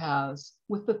pencil has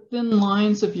with the thin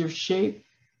lines of your shape,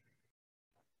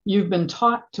 you've been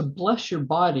taught to bless your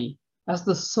body as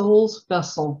the soul's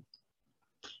vessel.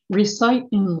 Recite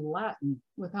in Latin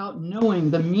without knowing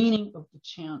the meaning of the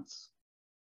chants.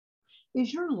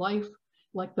 Is your life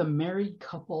like the married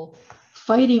couple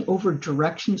fighting over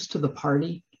directions to the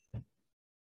party?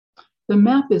 The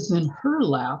map is in her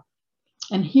lap,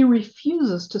 and he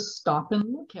refuses to stop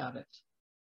and look at it.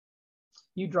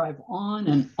 You drive on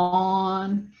and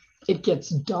on. It gets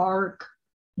dark.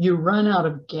 You run out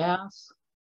of gas.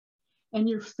 And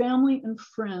your family and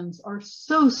friends are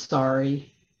so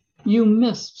sorry. You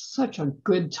missed such a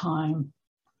good time.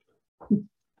 I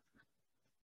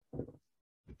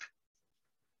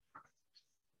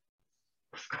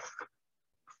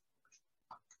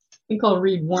think I'll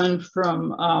read one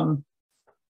from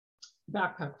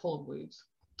Backpack Full of Leaves.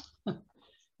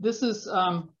 This is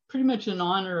pretty much in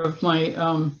honor of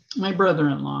my my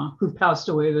brother-in-law who passed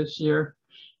away this year.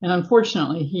 And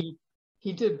unfortunately,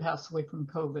 he did pass away from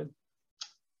COVID.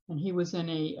 And he was in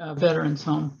a veterans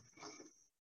home.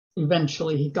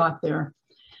 Eventually, he got there.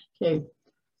 Okay.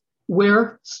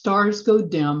 Where stars go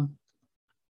dim.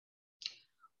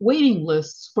 Waiting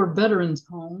lists for veterans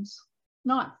homes,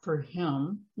 not for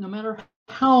him. No matter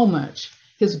how much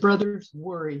his brothers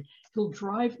worry, he'll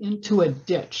drive into a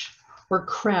ditch or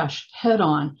crash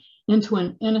head-on into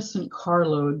an innocent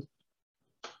carload.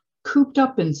 Cooped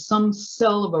up in some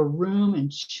cell of a room in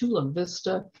Chula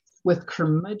Vista, with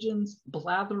curmudgeons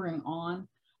blathering on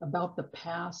about the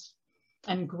past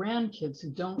and grandkids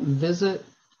who don't visit.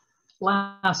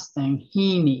 Last thing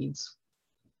he needs.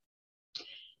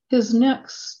 His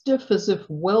neck stiff as if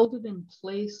welded in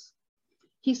place,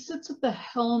 he sits at the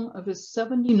helm of his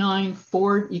 '79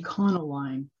 Ford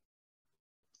Econoline,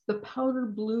 the powder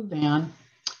blue van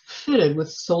fitted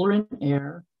with solar and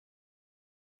air,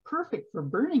 perfect for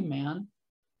Burning Man.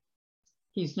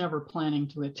 He's never planning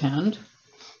to attend.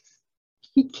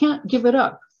 He can't give it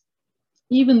up.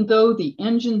 Even though the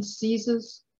engine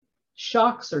seizes,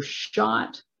 shocks are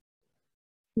shot,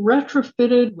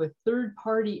 retrofitted with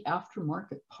third-party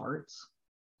aftermarket parts.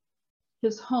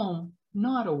 His home,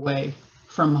 not away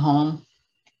from home.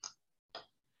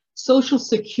 Social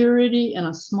Security and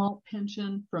a small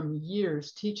pension from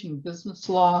years teaching business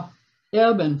law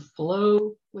ebb and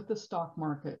flow with the stock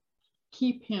market.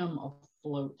 Keep him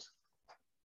afloat.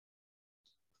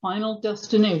 Final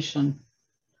destination,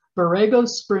 Borrego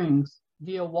Springs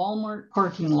via Walmart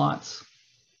parking lots,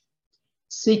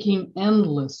 seeking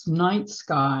endless night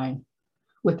sky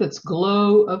with its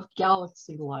glow of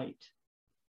galaxy light.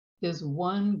 His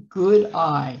one good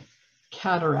eye,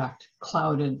 cataract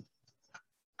clouded.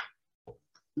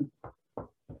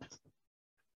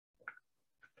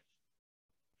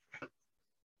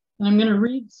 And I'm going to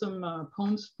read some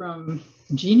poems from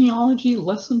Genealogy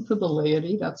Lesson for the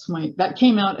Laity. That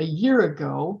came out a year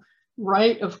ago,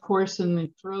 right, of course, in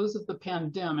the throes of the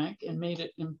pandemic, and made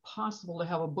it impossible to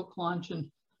have a book launch. And,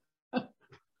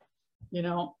 you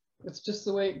know, it's just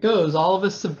the way it goes. All of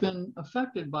us have been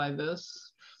affected by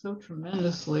this so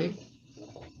tremendously.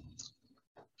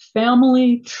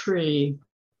 Family Tree.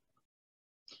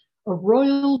 A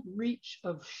royal reach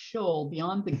of shoal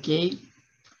beyond the gate,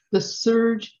 the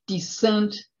surge,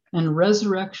 descent, and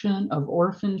resurrection of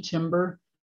orphan timber.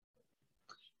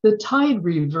 The tide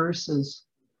reverses,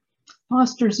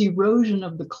 fosters erosion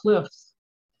of the cliffs,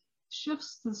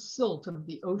 shifts the silt of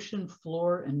the ocean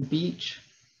floor and beach.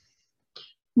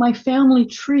 My family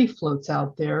tree floats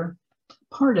out there,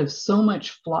 part of so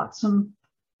much flotsam,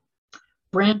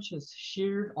 branches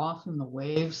sheared off in the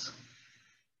waves.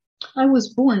 I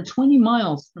was born 20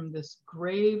 miles from this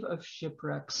grave of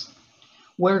shipwrecks,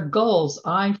 where gulls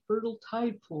eye fertile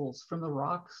tide pools from the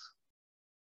rocks.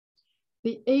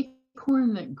 The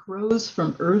acorn that grows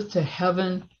from earth to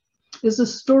heaven is a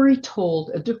story told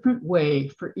a different way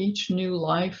for each new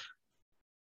life.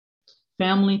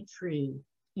 Family tree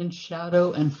in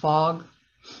shadow and fog.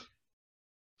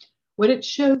 What it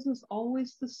shows is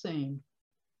always the same.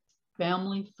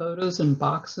 Family photos and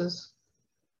boxes.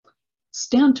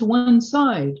 Stand to one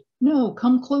side. No,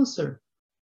 come closer.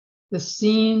 The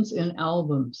scenes in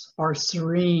albums are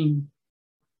serene.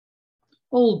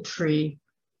 Old tree,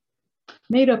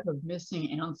 made up of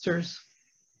missing answers.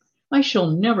 I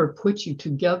shall never put you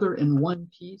together in one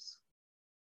piece.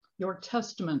 Your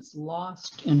testaments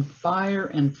lost in fire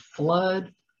and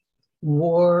flood,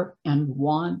 war and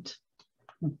want.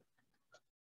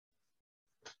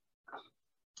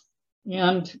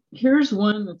 And here's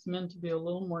one that's meant to be a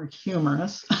little more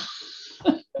humorous.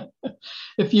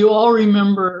 If you all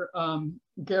remember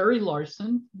Gary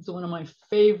Larson, he's one of my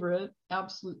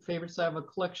absolute favorites. I have a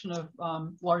collection of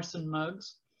Larson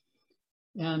mugs,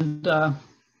 and I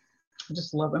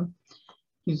just love him.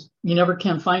 You never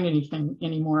can find anything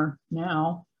anymore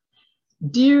now.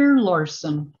 Dear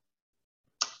Larson,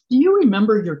 do you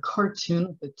remember your cartoon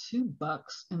with the two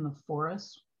bucks in the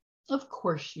forest? Of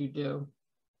course you do.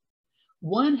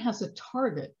 One has a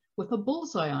target with a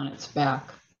bullseye on its back,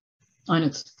 on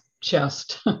its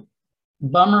chest.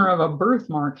 Bummer of a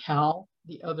birthmark, Hal,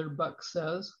 the other buck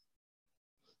says.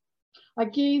 I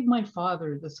gave my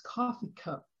father this coffee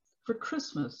cup for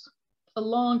Christmas a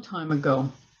long time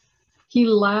ago. He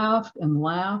laughed and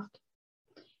laughed.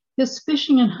 His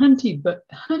fishing and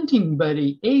hunting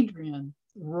buddy, Adrian,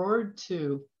 roared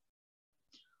too.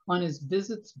 On his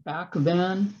visits back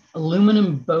then,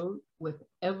 aluminum boat with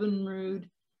Evinrude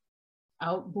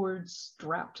outboard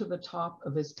strapped to the top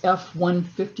of his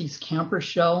F-150's camper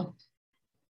shell.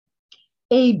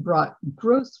 Abe brought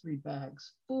grocery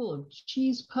bags full of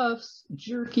cheese puffs,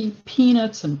 jerky,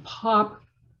 peanuts, and pop,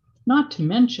 not to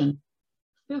mention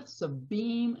fifths of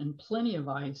beam and plenty of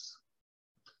ice.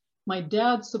 My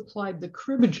dad supplied the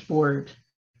cribbage board,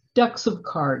 decks of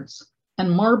cards,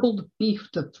 and marbled beef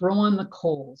to throw on the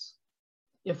coals,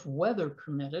 if weather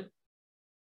permitted.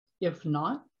 If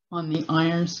not, on the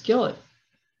iron skillet.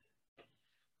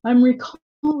 I'm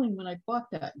recalling when I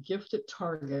bought that gift at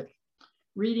Target,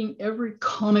 reading every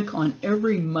comic on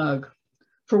every mug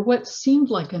for what seemed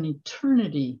like an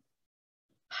eternity,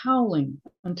 howling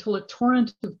until a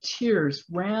torrent of tears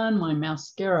ran my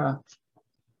mascara.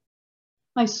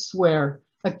 I swear,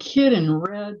 a kid in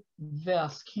red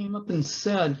vest came up and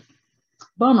said,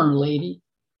 "Bummer, lady,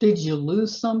 did you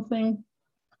lose something?"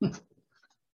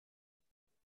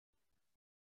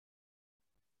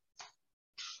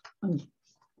 I'm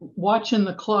watching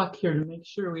the clock here to make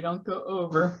sure we don't go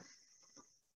over.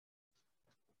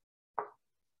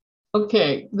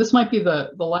 Okay, this might be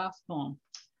the last poem.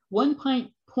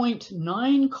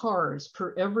 1.9 cars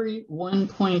per every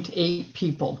 1.8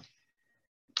 people.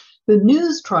 The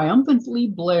news triumphantly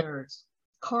blares.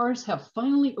 Cars have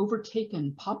finally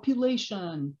overtaken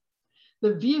population.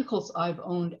 The vehicles I've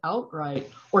owned outright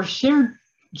or shared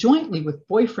jointly with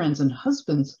boyfriends and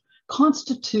husbands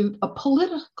constitute a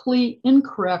politically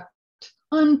incorrect,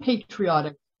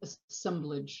 unpatriotic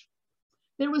assemblage.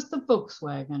 There was the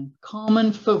Volkswagen,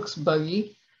 common folks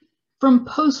buggy from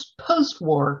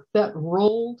post-war that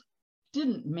rolled,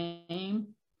 didn't maim,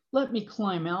 let me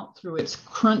climb out through its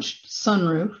crunched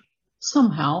sunroof.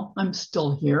 Somehow I'm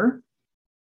still here.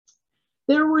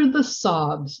 There were the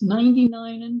Saabs,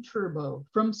 99 and turbo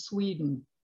from Sweden,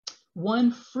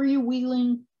 one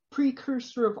freewheeling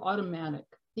precursor of automatic,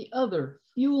 the other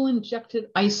fuel-injected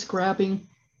ice-grabbing.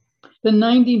 The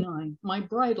 99, my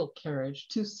bridal carriage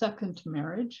to second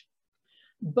marriage,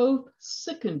 both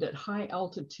sickened at high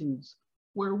altitudes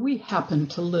where we happen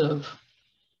to live.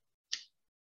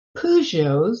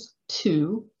 Peugeots,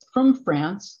 too, from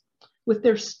France, with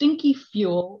their stinky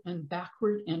fuel and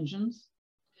backward engines,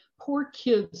 poor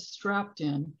kids strapped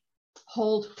in,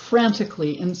 hauled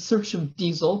frantically in search of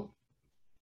diesel.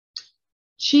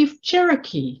 Chief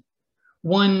Cherokee,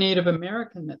 one Native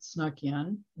American that snuck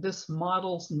in, this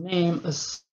model's name a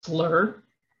slur.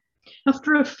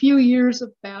 After a few years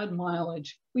of bad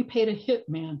mileage, we paid a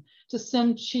hitman to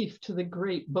send Chief to the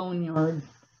great boneyard.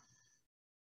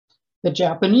 The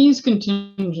Japanese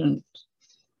contingent,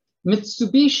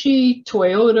 Mitsubishi,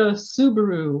 Toyota,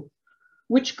 Subaru,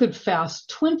 which could fast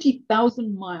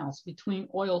 20,000 miles between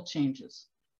oil changes,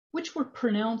 which were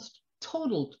pronounced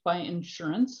totaled by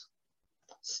insurance.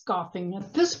 Scoffing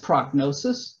at this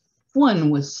prognosis, one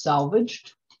was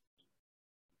salvaged.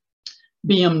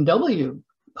 BMW,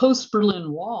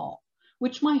 post-Berlin Wall,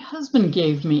 which my husband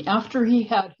gave me after he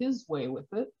had his way with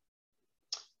it,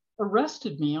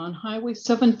 arrested me on Highway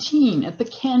 17 at the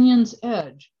canyon's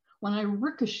edge when I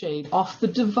ricocheted off the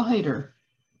divider.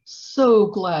 So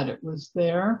glad it was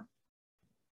there.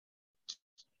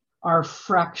 Our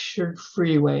fractured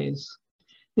freeways.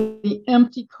 The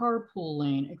empty carpool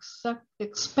lane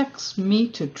expects me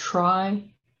to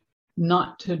try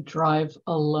not to drive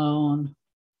alone.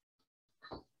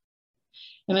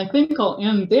 And I think I'll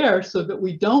end there so that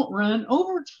we don't run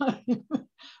overtime.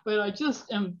 But I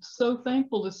just am so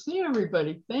thankful to see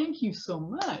everybody. Thank you so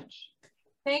much.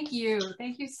 Thank you.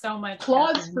 Thank you so much.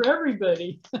 Applause KATHRYN. for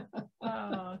everybody.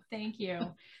 Oh, thank you.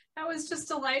 That was just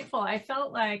delightful. I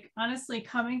felt like, honestly,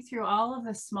 coming through all of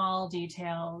the small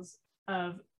details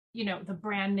of, you know, the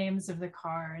brand names of the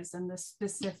cars and the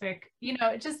specific, you know,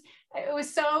 it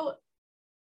was so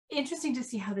interesting to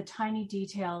see how the tiny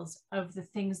details of the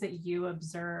things that you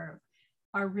observe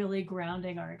are really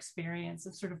grounding our experience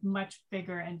of sort of much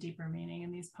bigger and deeper meaning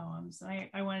in these poems. And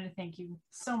I wanted to thank you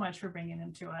so much for bringing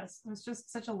them to us. It was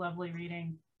just such a lovely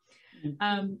reading.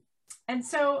 And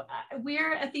so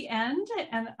we're at the end,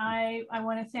 and I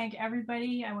want to thank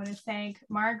everybody. I want to thank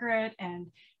Margaret and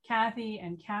Kathy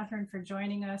and KATHRYN for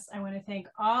joining us. I want to thank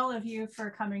all of you for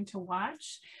coming to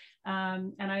watch.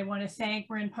 And I want to thank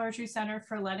Marin Poetry Center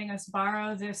for letting us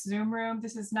borrow this Zoom room.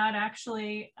 This is not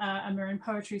actually a Marin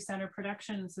Poetry Center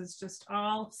production. This is just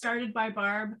all started by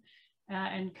Barb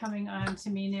and coming on to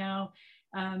me now.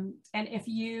 And if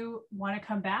you want to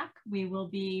come back, we will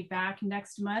be back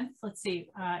next month. Let's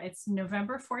see, it's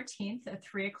November 14th at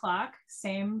 3 o'clock,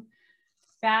 same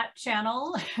bat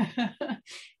channel.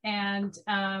 And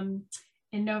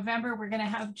in November, we're going to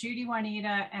have Judy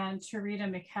Juanita and Tarita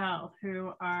Mikkel,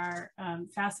 who are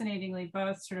fascinatingly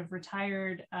both sort of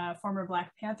retired former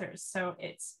Black Panthers. So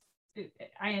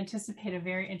I anticipate a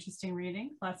very interesting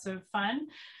reading, lots of fun.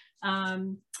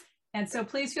 And so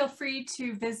please feel free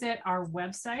to visit our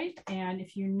website. And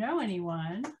if you know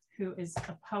anyone who is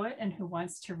a poet and who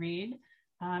wants to read,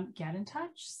 get in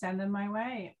touch, send them my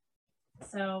way.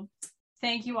 So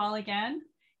thank you all again.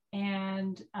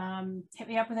 And hit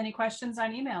me up with any questions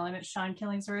on email. I'm at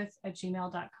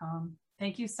SeanKillingsworth@gmail.com.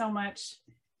 Thank you so much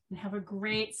and have a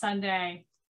great Sunday.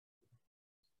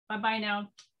 Bye-bye now.